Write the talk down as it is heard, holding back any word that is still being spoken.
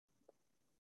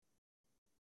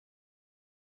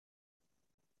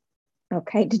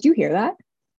Okay. Did you hear that?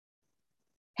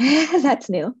 That's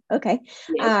new. Okay.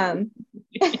 Yes.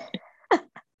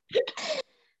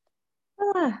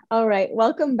 All right.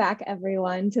 Welcome back,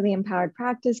 everyone, to the Empowered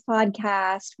Practice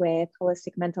Podcast with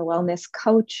holistic mental wellness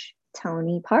coach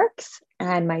Tony Parks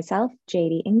and myself,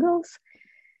 JD Ingalls.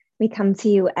 We come to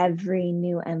you every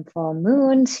new and full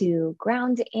moon to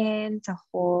ground in, to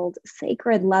hold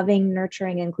sacred, loving,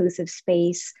 nurturing, inclusive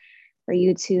space for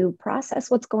you to process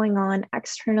what's going on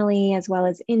externally as well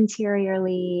as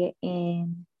interiorly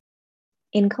in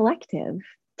collective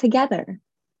together.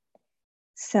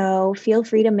 So feel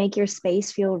free to make your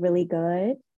space feel really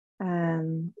good.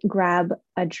 Grab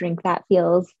a drink that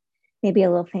feels maybe a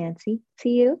little fancy to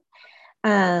you,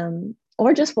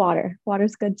 or just water.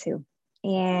 Water's good too.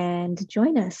 And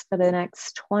join us for the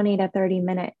next 20 to 30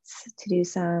 minutes to do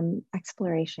some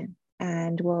exploration.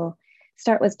 And we'll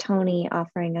start with Tony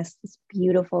offering us this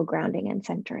beautiful grounding and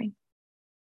centering.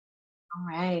 All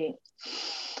right.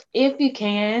 If you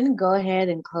can, go ahead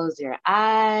and close your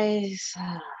eyes.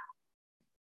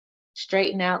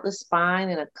 Straighten out the spine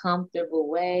in a comfortable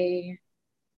way.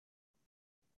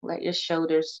 Let your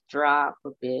shoulders drop a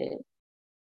bit.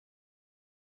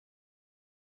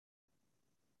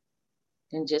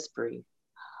 And just breathe.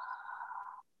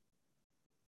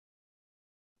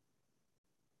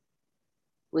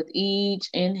 With each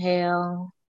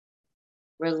inhale,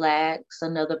 relax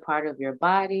another part of your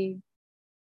body.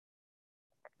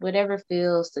 Whatever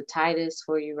feels the tightest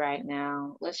for you right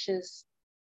now, let's just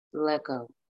let go.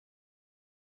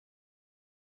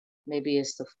 Maybe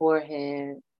it's the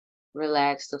forehead.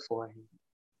 Relax the forehead.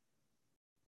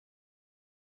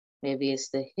 Maybe it's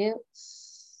the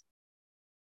hips.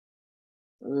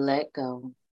 Let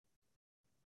go.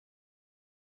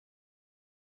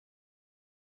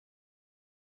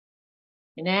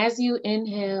 And as you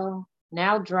inhale,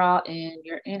 now draw in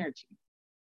your energy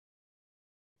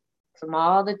from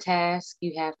all the tasks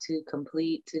you have to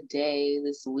complete today,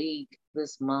 this week,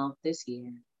 this month, this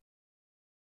year.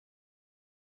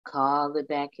 Call it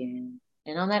back in.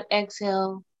 And on that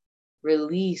exhale,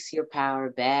 release your power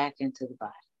back into the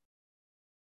body.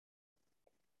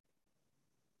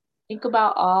 Think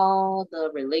about all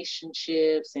the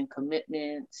relationships and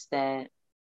commitments that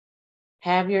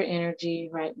have your energy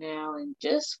right now. And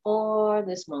just for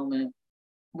this moment,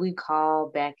 we call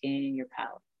back in your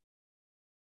power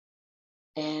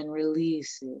and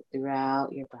release it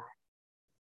throughout your body.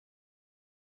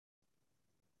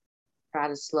 Try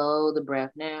to slow the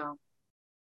breath now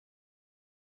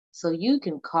so you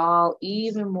can call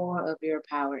even more of your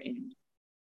power in.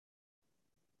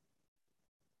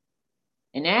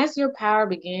 And as your power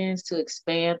begins to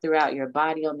expand throughout your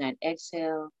body on that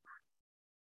exhale,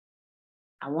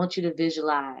 I want you to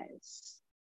visualize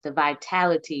the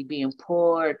vitality being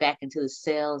poured back into the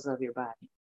cells of your body.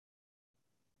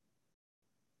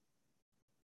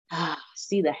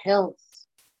 See the health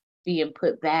being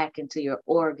put back into your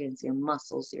organs, your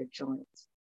muscles, your joints.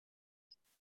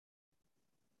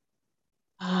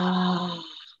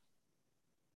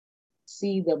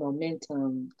 See the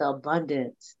momentum, the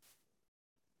abundance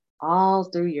all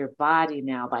through your body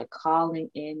now by calling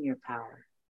in your power.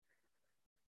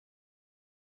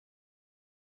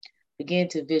 Begin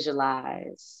to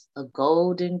visualize a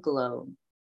golden glow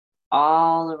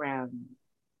all around you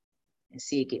and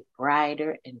see it get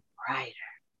brighter and brighter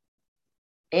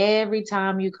every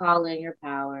time you call in your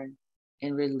power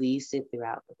and release it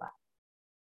throughout the body.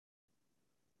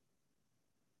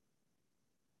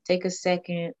 Take a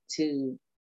second to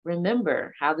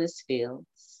remember how this feels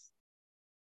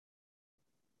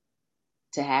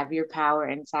to have your power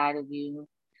inside of you,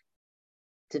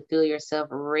 to feel yourself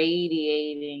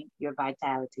radiating your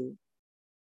vitality.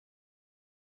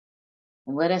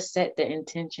 And let us set the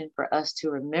intention for us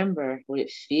to remember what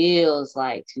it feels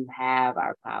like to have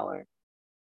our power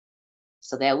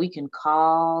so that we can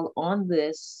call on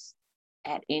this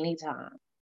at any time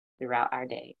throughout our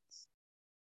days.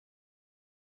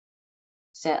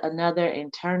 Set another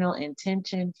internal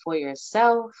intention for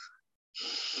yourself.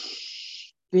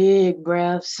 Big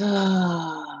breaths.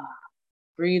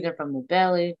 Breathing from the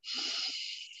belly.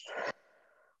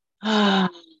 And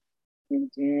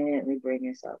gently bring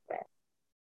yourself back.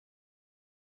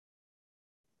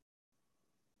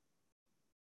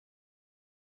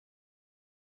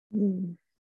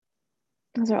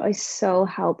 Those are always so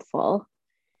helpful.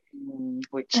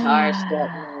 We're charged up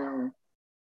now.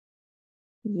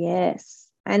 Yes.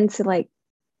 And to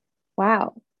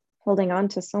wow, holding on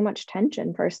to so much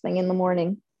tension first thing in the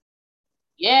morning.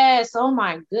 Yes. Oh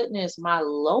my goodness. My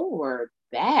lower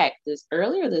back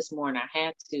earlier this morning, I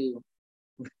had to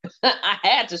I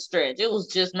had to stretch. It was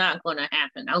just not going to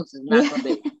happen. I was just not going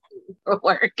to be.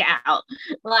 workout.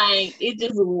 Like it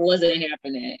just wasn't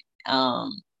happening.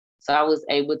 So I was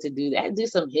able to do that, do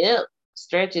some hip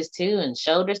stretches too, and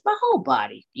shoulders, my whole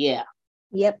body. Yeah.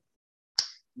 Yep.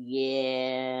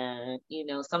 Yeah.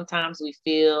 Sometimes we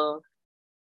feel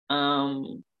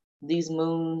these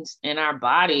moons in our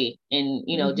body. And,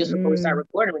 just before we start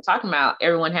recording, we're talking about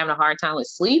everyone having a hard time with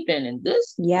sleeping. And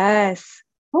yes,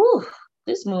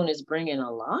 this moon is bringing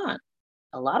a lot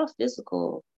of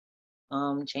physical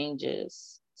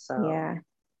changes. So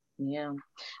yeah,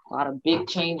 a lot of big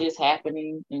changes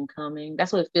happening and coming.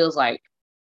 That's what it feels like.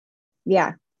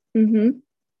 Yeah.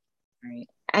 Right.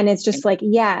 And it's just like,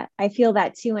 yeah, I feel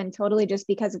that too. And totally, just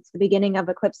because it's the beginning of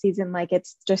eclipse season, like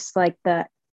it's just like the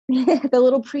the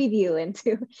little preview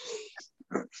into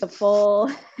the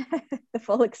full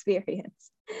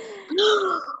experience.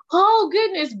 Oh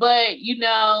goodness. But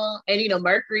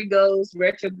Mercury goes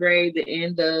retrograde the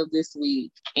end of this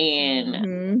week.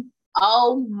 And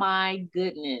oh my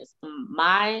goodness,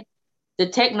 the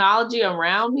technology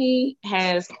around me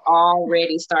has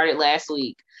already started last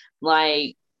week.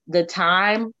 Like the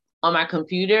time on my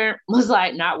computer was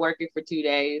like not working for 2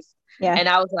 days. Yeah. And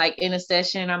I was like in a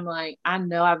session, I'm like, I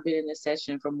know I've been in this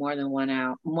session for more than 1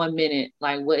 hour, 1 minute.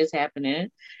 Like what is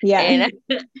happening? Yeah.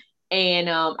 And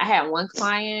I had one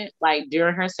client, like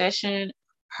during her session,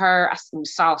 I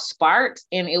saw sparks,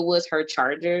 and it was her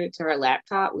charger to her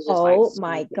laptop was just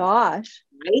my gosh.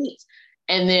 Right.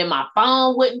 And then my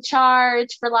phone wouldn't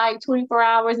charge for like 24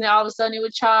 hours, and then all of a sudden it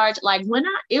would charge. Like I'm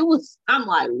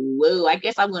like, whoa, I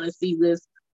guess I'm gonna see this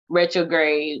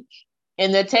retrograde.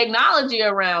 And the technology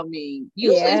around me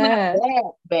usually is not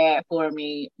that bad for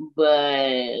me,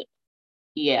 but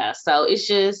yeah, so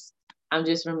I'm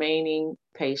just remaining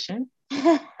patient.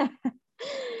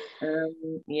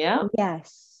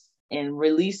 Yes. And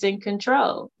releasing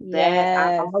control. That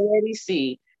I already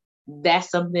see. That's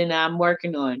something I'm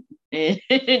working on during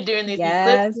this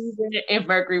eclipse season and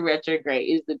Mercury retrograde,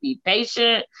 is to be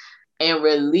patient and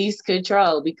release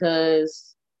control.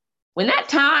 Because when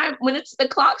it's the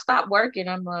clock stopped working,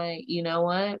 I'm like, you know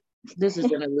what? This is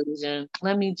an illusion.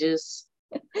 Let me just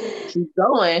keep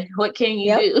going. What can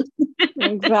you do?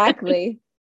 Exactly.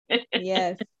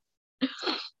 Yes.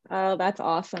 Oh, that's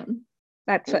awesome.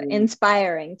 That's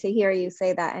inspiring to hear you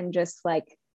say that, and just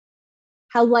like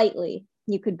how lightly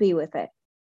you could be with it.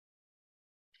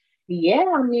 Yeah,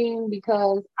 I mean,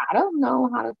 because I don't know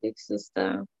how to fix this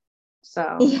stuff.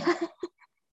 So, I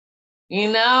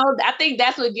think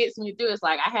that's what gets me through. It's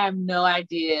like, I have no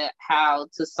idea how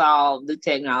to solve the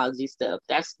technology stuff.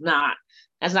 That's not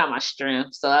my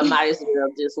strength. So I might as well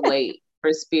just wait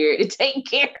for spirit to take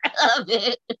care of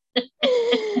it.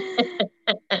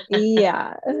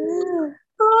 Yeah. Oh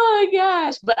my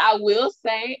gosh. But I will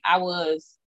say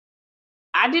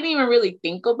I didn't even really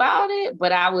think about it,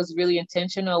 but I was really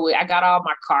intentional I got all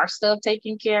my car stuff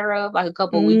taken care of like a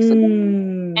couple weeks ago.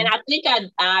 And I think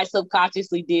I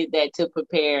subconsciously did that to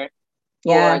prepare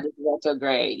for the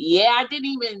retrograde. Yeah, I didn't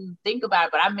even think about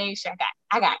it, but I made sure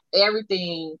I got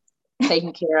everything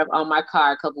taken care of on my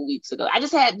car a couple weeks ago. I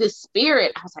just had this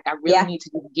spirit. I was like, I really need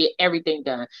to get everything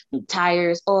done. New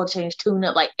tires, oil change, tune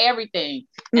up, like everything.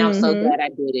 And I'm so glad I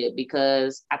did it,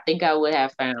 because I think I would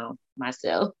have found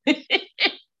myself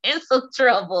in some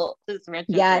trouble this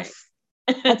retrograde. Yes.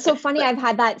 That's so funny. I've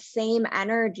had that same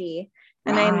energy.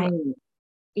 And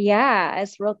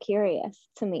it's real curious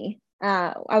to me.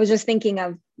 I was just thinking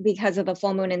of, because of the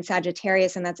full moon in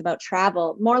Sagittarius, and that's about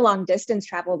travel, more long distance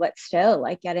travel, but still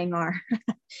like getting our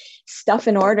stuff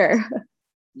in order.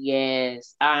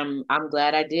 Yes, I'm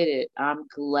glad I did it. I'm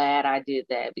glad I did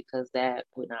that, because that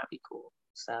would not be cool.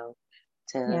 So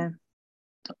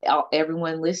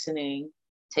everyone listening,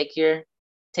 take your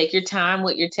time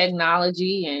with your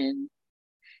technology, and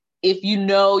if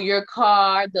your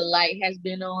car, the light has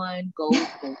been on, go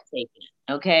take it.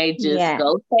 Okay, just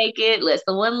go take it. Let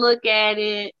someone look at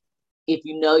it. If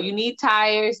you need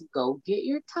tires, go get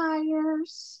your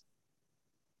tires.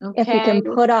 Okay. If we can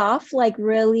put off like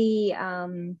really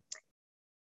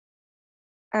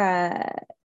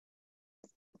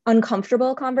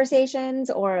uncomfortable conversations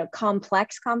or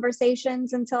complex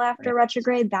conversations until after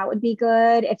retrograde, that would be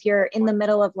good. If you're in the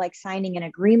middle of like signing an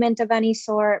agreement of any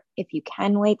sort, if you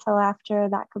can wait till after,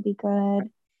 that could be good.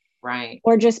 Right.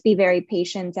 Or just be very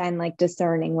patient and like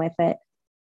discerning with it.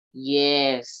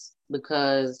 Yes,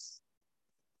 because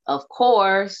of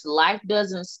course life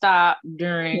doesn't stop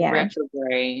during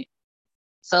retrograde.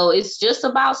 So it's just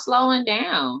about slowing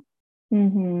down.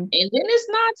 And then it's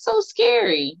not so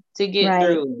scary to get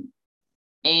through.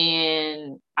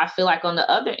 And I feel like on the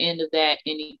other end of that,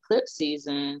 in eclipse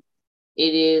season,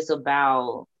 it is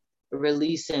about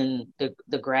releasing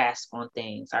the grasp on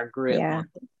things, our grip Yeah. on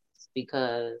things,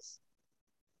 because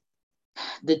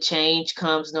the change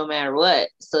comes no matter what.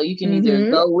 So you can either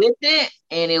Mm-hmm. go with it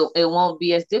and it won't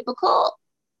be as difficult,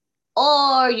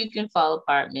 or you can fall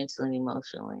apart mentally and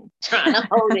emotionally trying to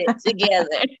hold it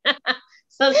together.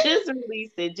 So just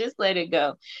release it, just let it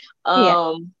go.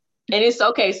 Yeah. And it's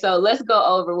okay. So let's go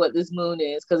over what this moon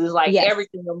is, because it's like Yes.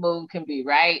 everything a moon can be,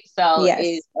 right? So Yes.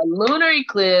 it's a lunar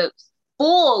eclipse,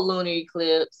 full lunar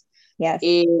eclipse. Yes.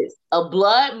 It's a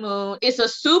blood moon. It's a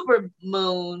super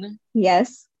moon,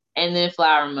 Yes. and then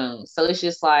flower moon. So it's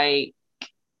just like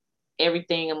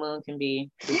everything a moon can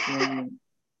be. This moon.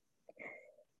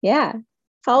 Yeah.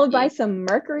 Followed by Yeah. some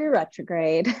Mercury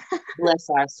retrograde. Bless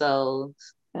our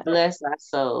souls. Bless our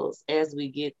souls as we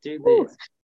get through Whew. this.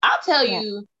 I'll tell Yeah.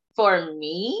 you, for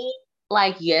me,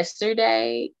 like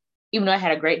yesterday, even though I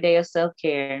had a great day of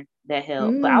self-care that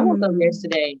helped, but I woke up Mm.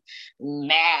 yesterday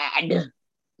mad.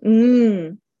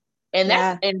 Mm.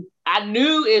 Yeah. And I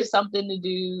knew it's something to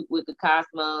do with the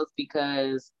cosmos,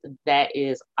 because that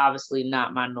is obviously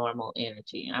not my normal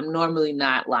energy. I'm normally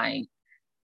not like,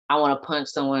 I want to punch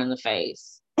someone in the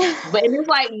face. But it's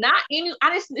like not any,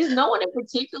 there's no one in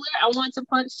particular I want to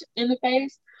punch in the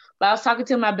face. But I was talking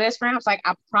to my best friend. I was like,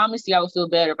 I promise you I would feel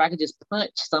better if I could just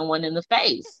punch someone in the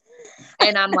face.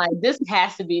 And I'm like, this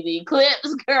has to be the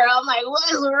eclipse, girl. I'm like,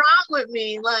 what is wrong with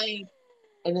me? Like,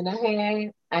 and then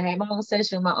I had my own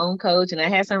session with my own coach, and I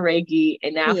had some Reiki,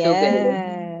 and now I feel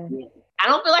better. Yeah. I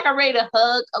don't feel like I'm ready to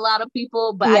hug a lot of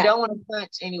people, but I Yeah. don't want to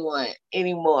punch anyone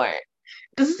anymore.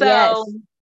 So Yes. Nice.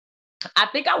 I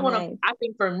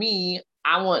think for me,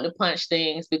 I want to punch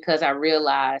things because I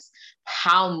realize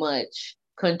how much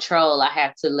control I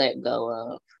have to let go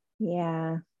of.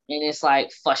 Yeah. And it's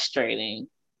like frustrating.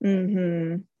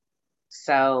 Mm-hmm.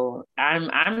 So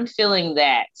I'm feeling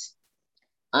that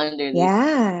under this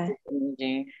Yeah.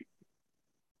 energy.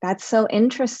 That's so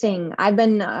interesting. I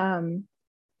went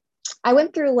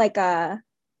through like a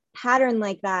pattern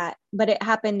like that, but it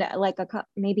happened like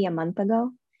maybe a month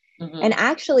ago. And Mm-hmm.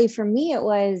 actually for me it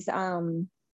was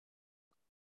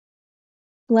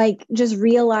like just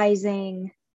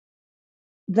realizing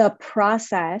the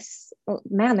process. Oh,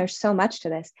 man, there's so much to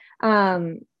this.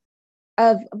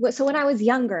 Of so when I was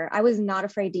younger, I was not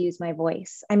afraid to use my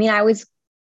voice. I mean, I was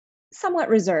somewhat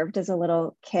reserved as a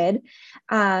little kid.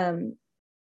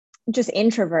 Just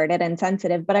introverted and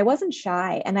sensitive, but I wasn't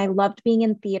shy and I loved being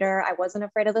in theater. I wasn't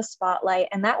afraid of the spotlight,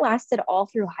 and that lasted all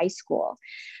through high school.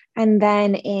 And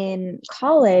then in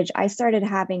college, I started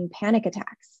having panic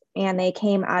attacks, and they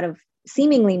came out of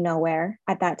seemingly nowhere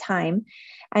at that time.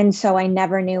 And so I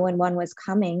never knew when one was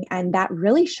coming. And that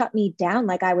really shut me down.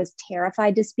 Like I was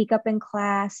terrified to speak up in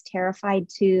class, terrified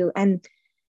to, and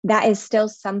that is still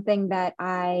something that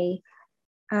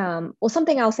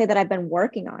something I'll say that I've been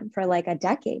working on for like a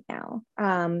decade now,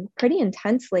 pretty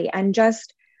intensely, and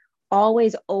just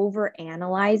always over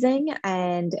analyzing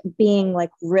and being like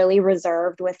really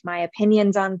reserved with my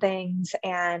opinions on things.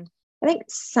 And I think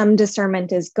some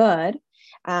discernment is good.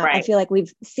 I Right. feel like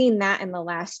we've seen that in the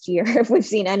last year, if we've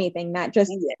seen anything, that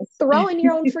just Yes. throwing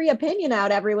your own free opinion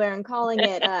out everywhere and calling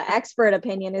it expert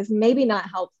opinion is maybe not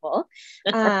helpful.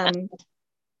 Um,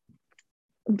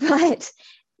 but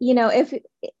if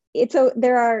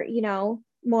there are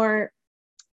more,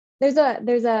 there's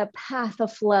a path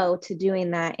of flow to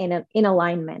doing that in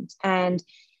alignment. And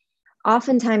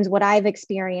oftentimes what I've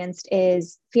experienced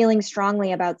is feeling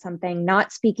strongly about something,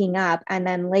 not speaking up, and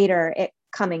then later it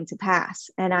coming to pass.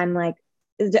 And I'm like,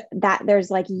 that there's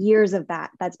like years of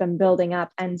that's been building up.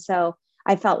 And so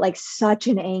I felt like such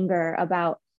an anger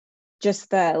about just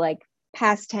the like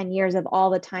past 10 years of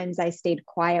all the times I stayed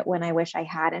quiet when I wish I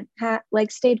hadn't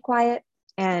stayed quiet.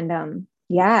 And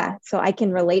yeah, so I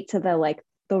can relate to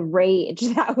the rage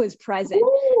that was present.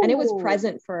 And it was Ooh.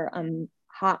 present for a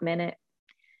hot minute.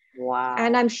 And Wow.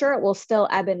 I'm sure it will still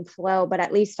ebb and flow, but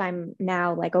at least I'm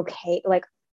now like, okay, like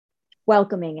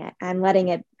welcoming it and letting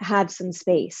it have some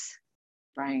space.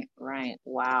 Right, right.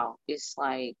 Wow. It's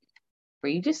like, were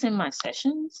you just in my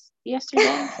sessions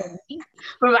yesterday for me?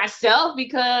 For myself,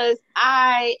 because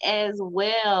I as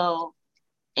well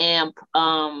am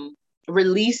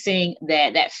releasing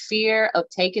that fear of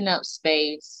taking up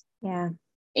space Yeah.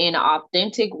 in an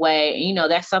authentic way. And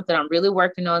that's something I'm really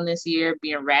working on this year,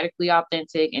 being radically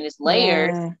authentic, and it's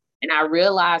layers. Yeah. And I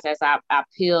realize as I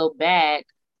peel back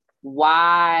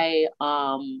why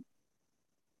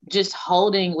just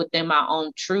holding within my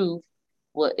own truth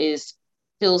what is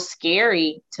feels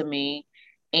scary to me,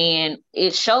 and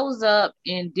it shows up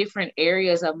in different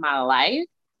areas of my life.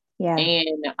 Yeah.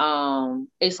 And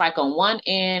it's like on one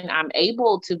end, I'm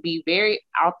able to be very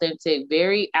authentic,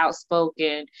 very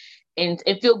outspoken, and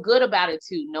feel good about it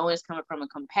too, knowing it's coming from a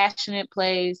compassionate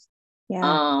place,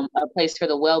 Yeah. a place for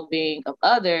the well-being of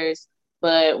others.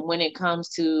 But when it comes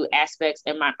to aspects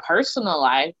in my personal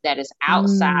life that is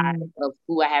outside Mm. of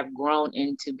who I have grown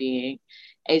into being,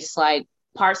 it's like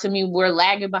parts of me were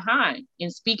lagging behind in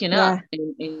speaking up Yeah.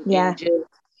 and Yeah. just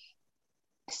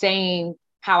saying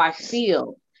how I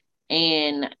feel,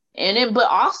 but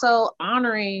also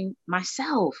honoring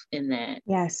myself in that,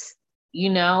 Yes.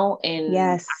 and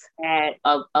Yes. I had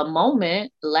a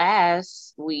moment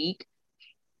last week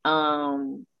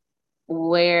um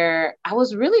where I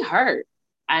was really hurt.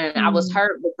 And I was Mm.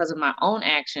 hurt because of my own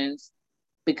actions,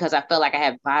 because I felt like I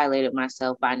had violated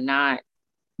myself by not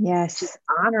just Yes.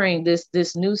 honoring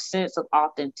this new sense of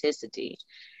authenticity.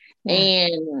 Yeah.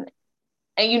 And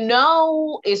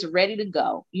it's ready to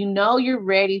go. You're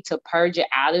ready to purge it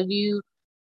out of you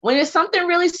when it's something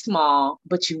really small,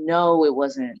 but it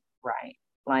wasn't right.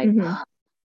 Like, Mm-hmm.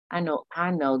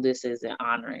 I know this isn't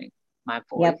honoring my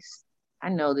Yep. voice. I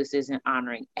know this isn't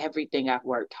honoring everything I've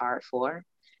worked hard for,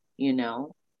 you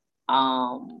know.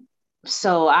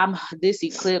 So I'm this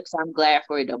eclipse, I'm glad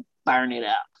for it to burn it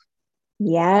up.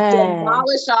 Yeah.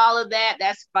 Demolish all of that.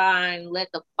 That's fine. Let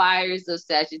the fires of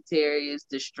Sagittarius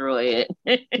destroy it.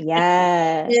 And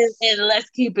Yes. let's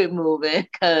keep it moving,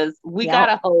 because we got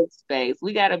Yep. to hold space.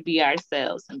 We got to be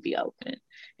ourselves and be open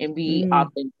and be Mm.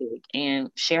 authentic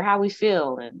and share how we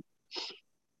feel and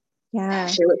Yeah.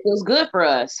 share what feels good for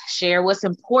us. Share what's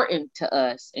important to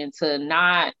us, and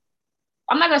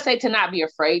I'm not going to say to not be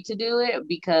afraid to do it,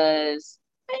 because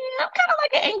I'm kind of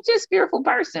like an anxious, fearful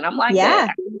person. I'm like that.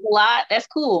 Yeah. I do a lot. That's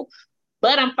cool.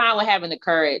 But I'm fine with having the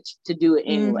courage to do it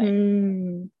anyway.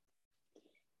 Mm-hmm.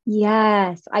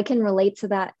 Yes. I can relate to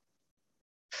that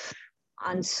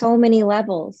on so many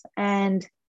levels. And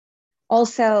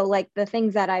also, like the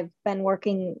things that I've been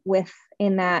working with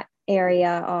in that area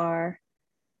are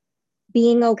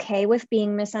being okay with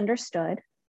being misunderstood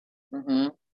Mm-hmm.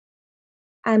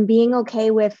 and being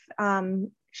okay with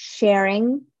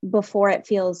sharing before it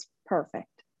feels perfect.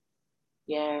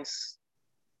 Yes.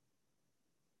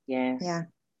 Yes. Yeah.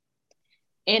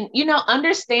 And,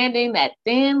 understanding that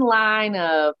thin line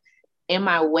of, am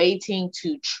I waiting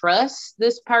to trust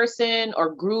this person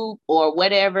or group or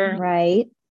whatever, Right.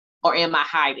 or am I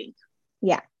hiding?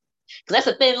 Yeah. Because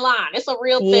that's a thin line. It's a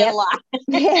real thin Yep. line.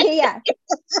 Yeah.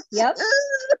 Yep.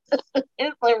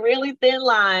 It's a really thin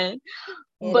line.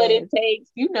 It But it is. takes,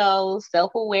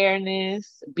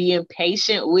 self-awareness, being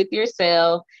patient with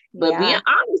yourself, but being Yeah.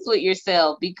 honest with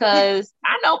yourself, because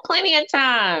I know plenty of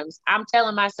times I'm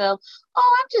telling myself,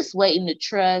 oh, I'm just waiting to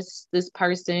trust this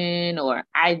person or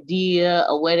idea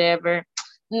or whatever.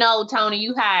 No, Tony,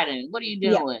 you hiding. What are you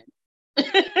Yeah. doing?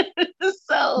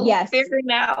 So Yes.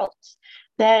 figuring out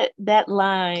that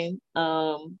line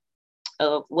of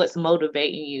what's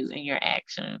motivating you in your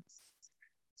actions.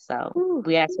 So Ooh.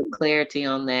 we ask for clarity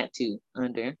on that too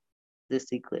under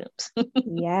this eclipse.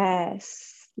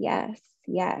 Yes. Yes.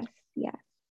 Yes. Yes.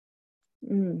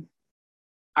 Mm.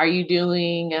 Are you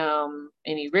doing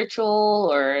any ritual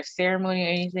or ceremony or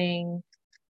anything?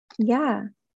 Yeah.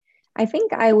 I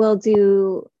think I will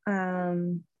do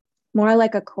more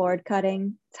like a cord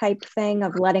cutting type thing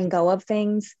of letting go of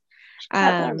things. Got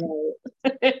that Um,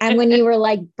 right. and when you were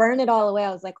like, burn it all away,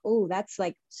 I was like, oh, that's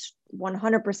like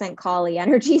 100% Kali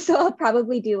energy. So I'll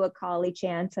probably do a Kali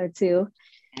chant or two.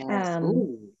 Yes. Um,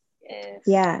 Ooh, yes.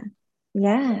 yeah.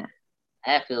 Yeah. Yeah.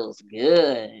 That feels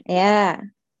good. Yeah.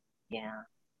 Yeah.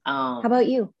 How about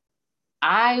you?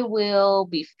 I will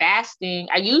be fasting.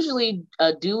 I usually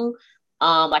do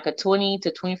like a 20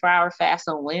 to 24-hour fast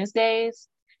on Wednesdays.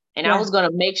 And I Yeah. was going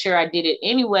to make sure I did it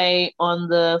anyway on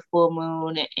the full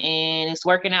moon, and it's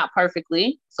working out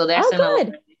perfectly. So that's Oh, in good.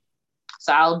 alignment.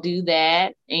 So I'll do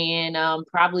that. And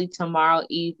probably tomorrow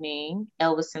evening,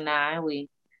 Elvis and I, we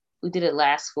did it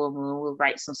last full moon. We'll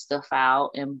write some stuff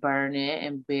out and burn it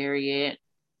and bury it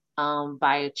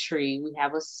by a tree. We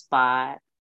have a spot.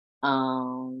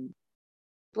 Um,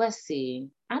 let's see.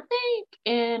 I think,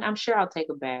 and I'm sure I'll take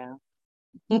a bath.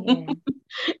 Yeah.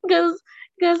 because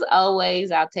because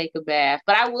always I'll take a bath.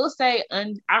 But I will say,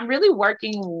 I'm really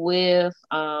working with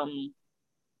I'm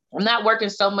not working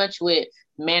so much with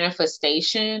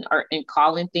manifestation or and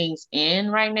calling things in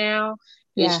right now.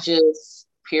 It's Yeah. just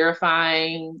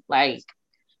purifying. Like,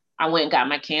 I went and got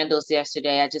my candles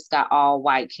yesterday. I just got all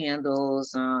white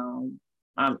candles. I'm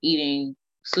eating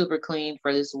super clean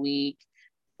for this week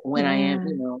when I am,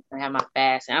 Yeah. I have my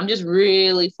fast. And I'm just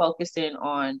really focusing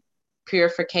on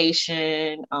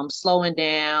purification, slowing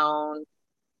down,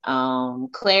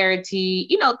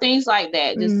 clarity, things like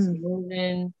that. Just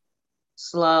moving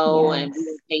slow and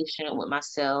being patient with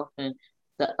myself and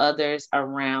the others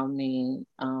around me.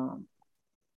 And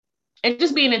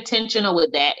just being intentional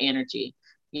with that energy,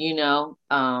 because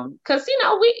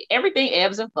everything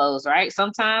ebbs and flows, right?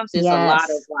 Sometimes it's a lot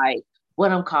of like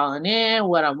what I'm calling in,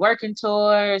 what I'm working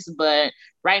towards, but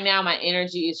right now my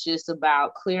energy is just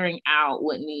about clearing out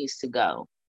what needs to go.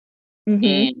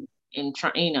 And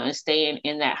trying, and staying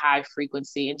in that high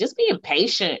frequency and just being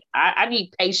patient. I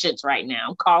need patience right now.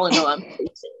 I'm calling on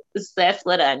patience. That's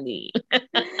what I need.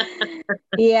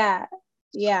 Yeah,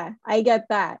 I get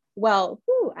that. Well,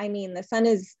 I mean, the sun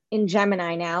is in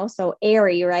Gemini now, so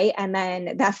airy, right? And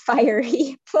then that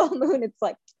fiery full moon, it's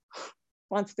like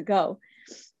wants to go.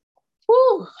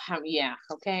 Whew. Yeah.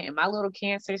 Okay. And my little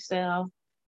Cancer self,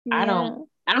 I don't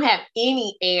have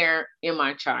any air in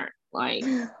my chart. Like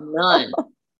none.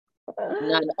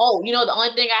 None. Oh, the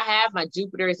only thing I have, my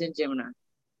Jupiter is in Gemini.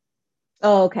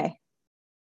 Oh, okay.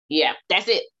 Yeah, that's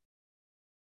it.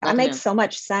 That makes so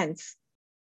much sense.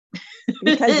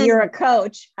 Because you're a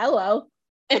coach. Hello.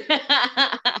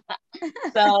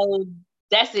 So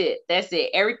that's it.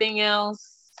 Everything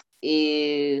else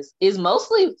is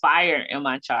mostly fire in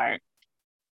my chart,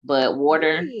 but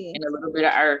water and a little bit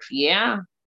of earth. Yeah.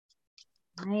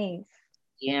 Nice.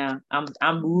 Yeah,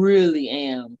 I'm really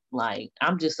am like,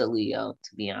 I'm just a Leo,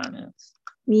 to be honest.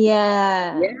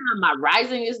 Yeah, my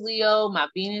rising is Leo, my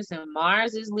Venus and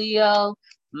Mars is Leo,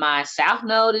 my South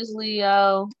Node is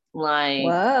Leo. Like,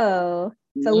 whoa.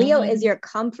 So Leo is your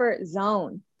comfort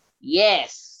zone.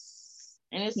 Yes.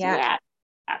 And it's where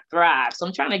I thrive. So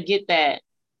I'm trying to get that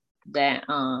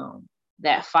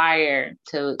fire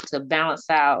to balance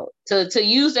out, to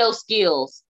use those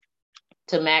skills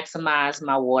to maximize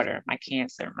my water, my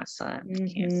Cancer, my sun,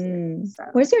 Cancer. So.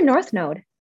 Where's your North Node?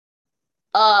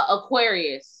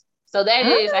 Aquarius. So that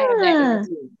is, I have that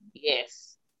energy.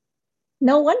 Yes.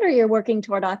 No wonder you're working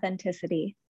toward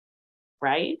authenticity.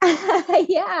 Right?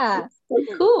 Yeah. That's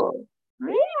so cool.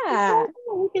 Right? Yeah.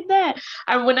 Look at that.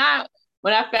 When I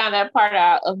found that part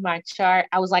out of my chart,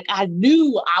 I was like, I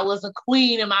knew I was a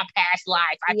queen in my past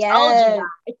life. I told you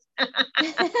guys.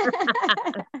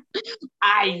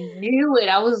 I knew it.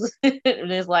 I was,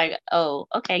 it's like, oh,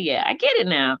 okay, yeah, I get it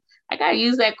now. I gotta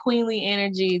use that queenly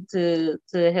energy to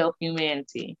help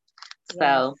humanity.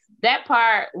 So that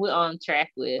part we're on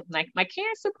track with. Like my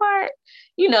Cancer part,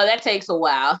 that takes a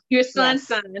while. Your sun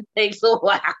sign takes a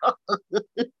while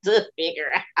to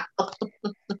figure out.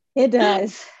 It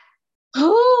does.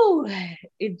 Ooh,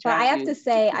 but I have to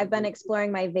say, I've been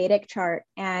exploring my Vedic chart,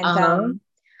 and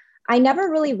I never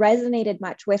really resonated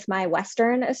much with my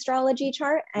Western astrology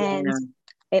chart. And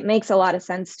it makes a lot of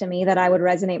sense to me that I would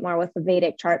resonate more with the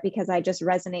Vedic chart, because I just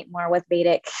resonate more with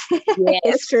Vedic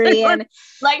history and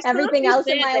like everything else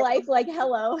in my life. Like,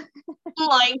 hello.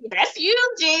 Like, that's you,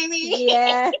 Jamie.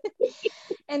 Yeah.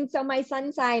 And so my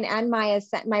sun sign and my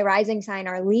rising sign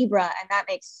are Libra, and that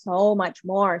makes so much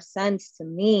more sense to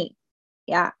me.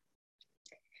 Yeah.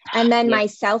 And then my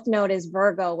South Node is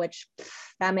Virgo, which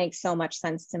that makes so much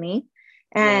sense to me.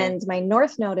 And my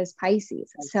North Node is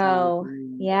Pisces. So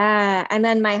yeah. And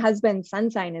then my husband's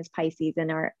sun sign is Pisces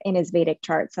in his Vedic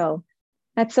chart. So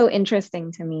that's so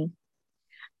interesting to me.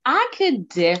 I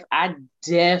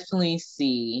definitely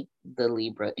see the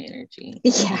Libra energy.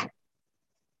 Yeah.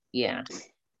 Yeah.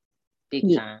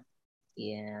 Big time.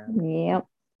 Yeah. Yep.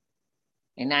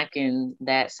 And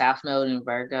that South Node in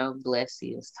Virgo, bless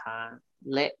you, it's time.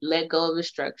 Let go of the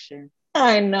structure.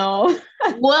 I know.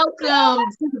 Welcome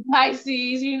to the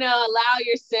Pisces. Allow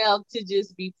yourself to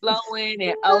just be flowing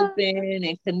and open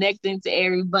and connecting to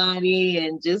everybody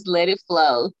and just let it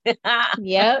flow.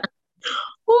 Yep.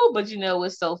 Ooh, but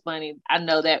what's so funny? I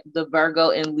know that the Virgo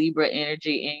and Libra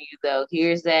energy in you, though,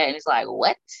 here's that, and it's like,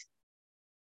 what?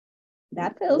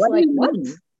 That feels like what?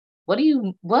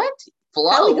 What? Flow?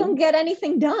 How are we gonna get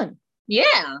anything done?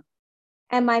 Yeah.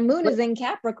 And my moon is in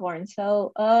Capricorn,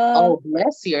 so oh,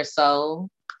 bless your soul.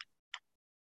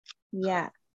 Yeah.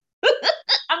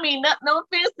 I mean, no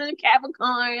offense to the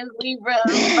Capricorns, Libras,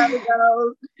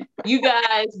 Virgos. You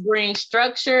guys bring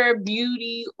structure,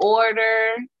 beauty,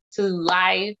 order to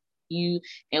life.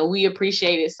 And we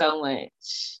appreciate it so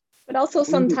much. But also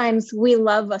sometimes we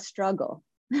love a struggle.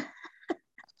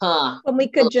 When we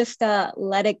could just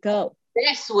let it go.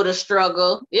 That's what a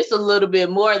struggle. It's a little bit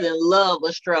more than love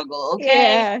a struggle, okay?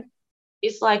 Yeah.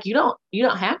 It's like you don't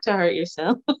have to hurt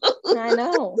yourself. I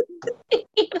know.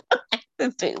 You don't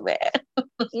have to do that.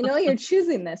 You're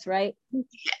choosing this, right?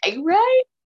 Right?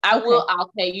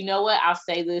 I'll say, you know what? I'll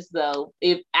say this though.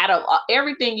 If out of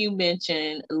everything you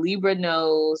mentioned, Libra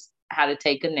knows how to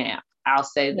take a nap. I'll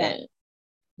say Yeah. that.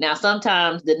 Now,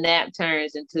 sometimes the nap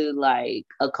turns into like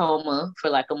a coma for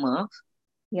like a month.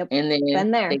 Yep. And then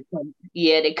Been there.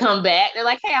 they come back. They're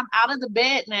like, hey, I'm out of the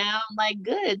bed now. I'm like,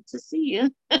 good to see you.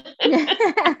 So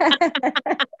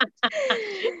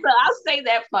I'll say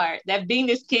that part. That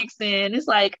Venus kicks in. It's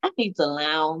like, I need to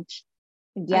lounge.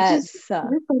 Yes.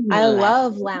 I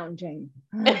love lounging.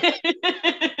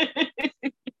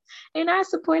 And I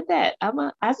support that.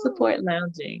 I support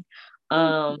lounging.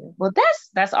 Well,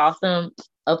 that's awesome.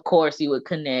 Of course, you would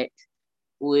connect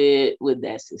with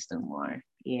that system more.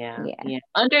 Yeah.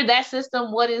 Under that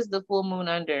system, what is the full moon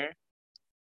under?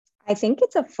 I think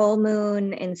it's a full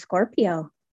moon in Scorpio.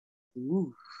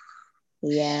 Ooh.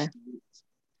 Yeah.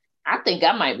 I think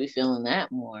I might be feeling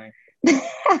that more.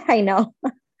 I know.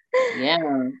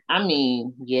 Yeah. I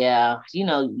mean, yeah.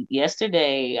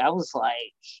 Yesterday I was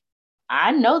like,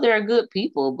 I know they're good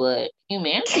people, but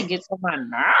humanity gets on my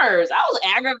nerves. I was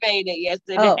aggravated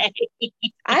yesterday. Oh,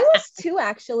 I was too,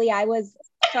 actually. I was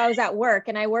at work,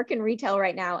 and I work in retail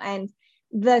right now, and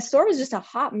the store was just a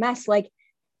hot mess.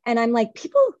 And I'm like,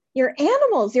 people, you're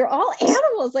animals. You're all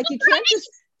animals. Like, you can't just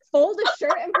fold a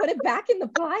shirt and put it back in the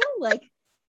pile. Like,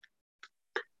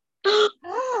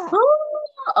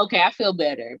 Okay, I feel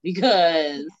better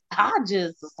because I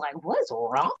just was like, what's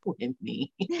wrong with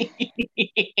me?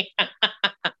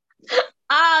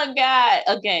 Oh God.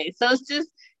 Okay. So it's just,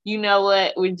 you know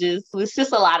what? It's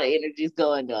just a lot of energies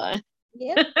going on.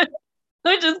 Yeah.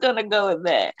 We're just gonna go with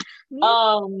that.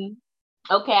 Yeah.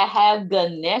 Okay, I have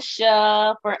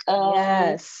Ganesha for us.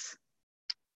 Yes.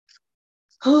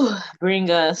 Bring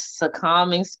us a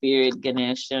calming spirit,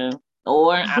 Ganesha.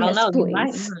 Or I don't know,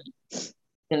 please.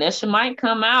 Ganesha might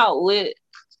come out with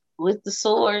the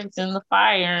swords and the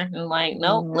fire and like,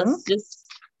 nope,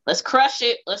 let's crush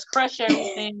it. Let's crush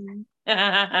everything.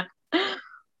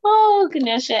 Oh,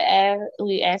 Ganesha,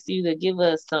 we ask you to give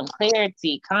us some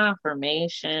clarity,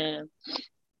 confirmation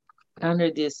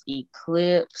under this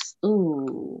eclipse.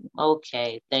 Ooh,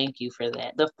 okay. Thank you for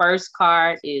that. The first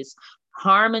card is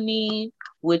Harmony,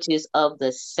 which is of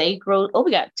the sacral. Oh,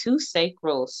 we got two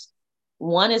sacrals.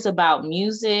 One is about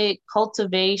music,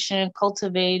 cultivating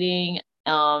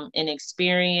an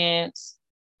experience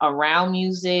around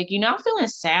music. I'm feeling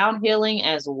sound healing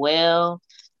as well.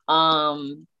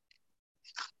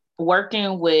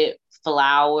 Working with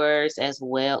flowers as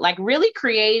well, like really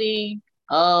creating.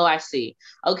 Oh, I see.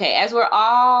 Okay, as we're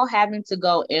all having to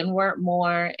go inward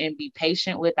more and be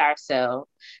patient with ourselves,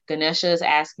 Ganesha is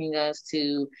asking us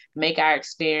to make our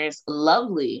experience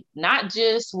lovely, not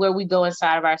just where we go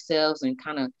inside of ourselves and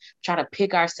kind of try to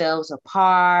pick ourselves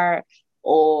apart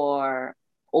or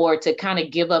to kind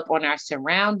of give up on our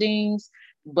surroundings,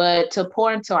 but to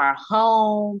pour into our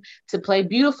home, to play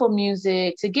beautiful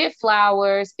music, to get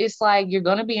flowers. It's like you're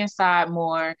going to be inside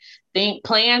more. Think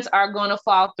plans are going to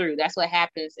fall through. That's what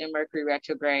happens in Mercury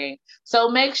retrograde. So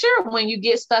make sure when you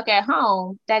get stuck at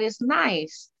home, that is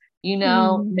nice.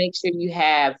 Make sure you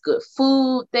have good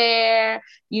food there,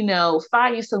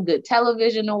 find you some good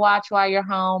television to watch while you're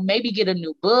home, maybe get a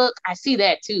new book. I see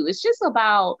that too. It's just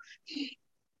about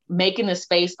making a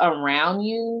space around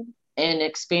you an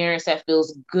experience that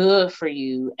feels good for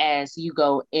you as you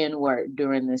go inward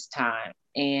during this time.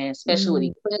 And especially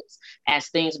with eclipse, as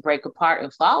things break apart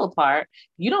and fall apart,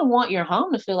 you don't want your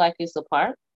home to feel like it's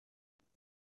apart.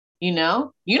 You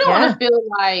don't want to feel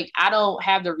like I don't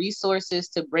have the resources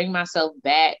to bring myself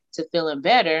back to feeling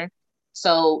better.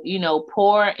 So,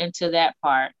 pour into that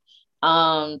part.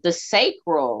 The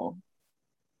sacral,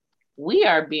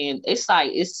 it's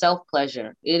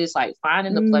self-pleasure. It is like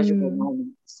finding the pleasurable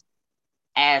moments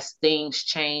as things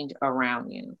change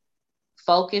around you.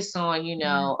 Focus on,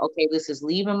 okay, this is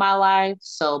leaving my life.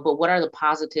 So, but what are the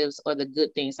positives or the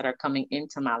good things that are coming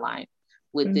into my life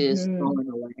with this going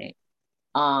away?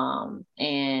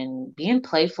 And being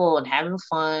playful and having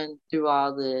fun through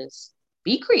all this.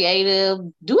 Be creative.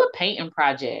 Do a painting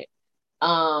project.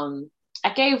 I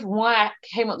came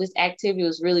up with this activity. It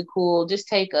was really cool. Just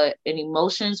take an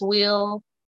emotions wheel,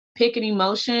 pick an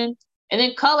emotion, and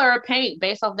then color or paint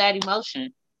based off that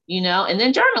emotion, and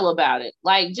then journal about it.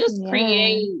 Like just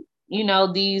create,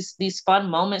 these fun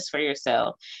moments for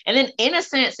yourself. And then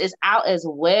innocence is out as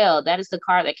well. That is the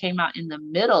card that came out in the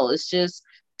middle. It's just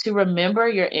to remember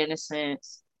your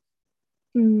innocence.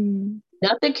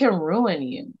 Nothing can ruin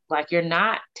you. Like you're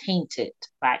not tainted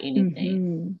by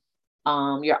anything.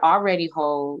 You're already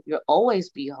whole. You'll always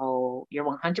be whole. You're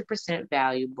 100%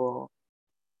 valuable.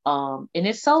 And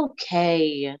it's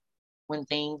okay when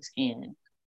things end.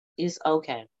 It's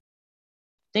okay.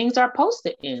 Things are supposed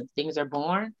to end. Things are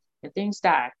born and things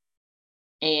die.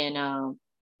 And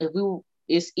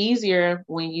it's easier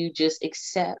when you just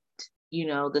accept,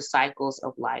 the cycles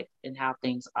of life and how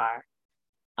things are.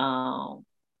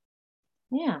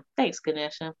 Yeah, thanks,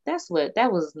 Ganesha.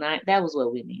 That was not that was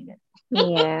what we needed.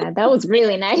 Yeah, that was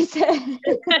really nice.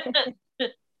 That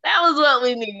was what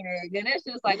we needed. Ganesha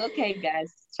was like, okay,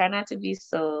 guys, try not to be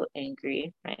so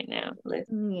angry right now.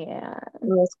 Yeah.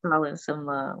 Let's call in some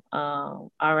love.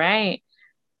 All right.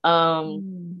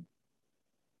 Um,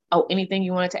 oh, anything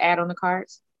you wanted to add on the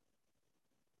cards?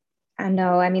 I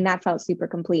know. I mean, that felt super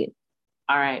complete.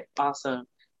 All right, awesome.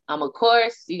 Of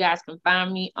course, you guys can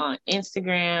find me on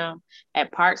Instagram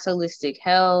at Parks Holistic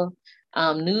Health.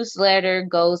 Newsletter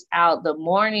goes out the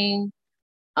morning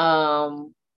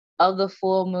of the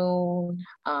full moon.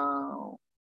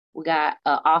 We got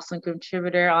an awesome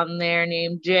contributor on there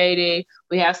named JD.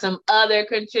 We have some other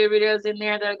contributors in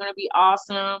there that are going to be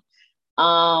awesome.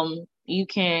 You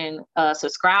can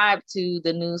subscribe to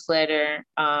the newsletter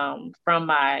from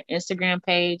my Instagram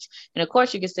page. And of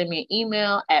course, you can send me an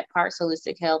email at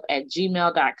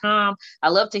parksholistichealth@gmail.com. I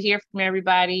love to hear from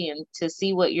everybody and to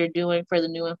see what you're doing for the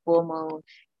new and full moon.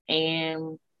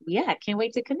 And yeah, I can't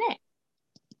wait to connect.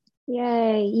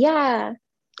 Yay. Yeah.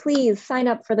 Please sign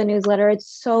up for the newsletter. It's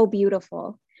so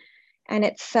beautiful and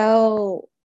it's so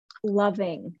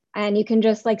loving. And you can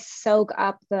just like soak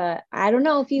up I don't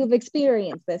know if you've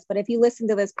experienced this, but if you listen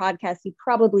to this podcast, you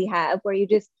probably have, where you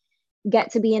just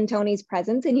get to be in Tony's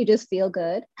presence and you just feel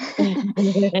good.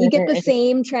 You get the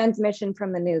same transmission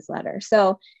from the newsletter.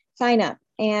 So sign up.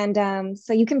 And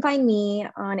so you can find me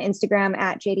on Instagram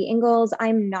at JD Ingalls.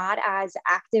 I'm not as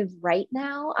active right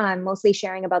now. I'm mostly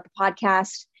sharing about the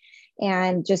podcast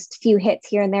and just a few hits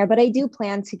here and there, but I do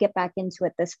plan to get back into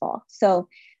it this fall. So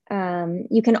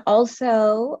you can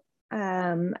also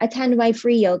attend my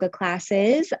free yoga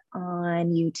classes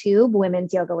on YouTube,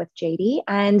 Women's Yoga with JD.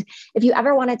 And if you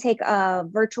ever want to take a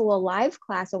virtual live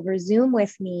class over Zoom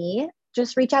with me,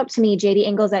 just reach out to me,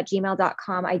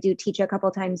 jdingles@gmail.com. I do teach a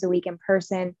couple times a week in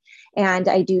person, and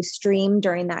I do stream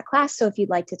during that class. So if you'd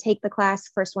like to take the class,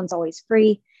 first one's always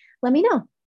free. Let me know.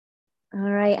 All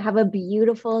right. Have a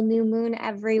beautiful new moon,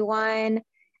 everyone.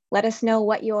 Let us know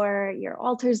what your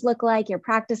altars look like, your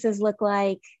practices look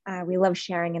like. We love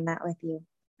sharing in that with you.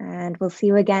 And we'll see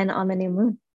you again on the new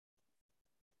moon.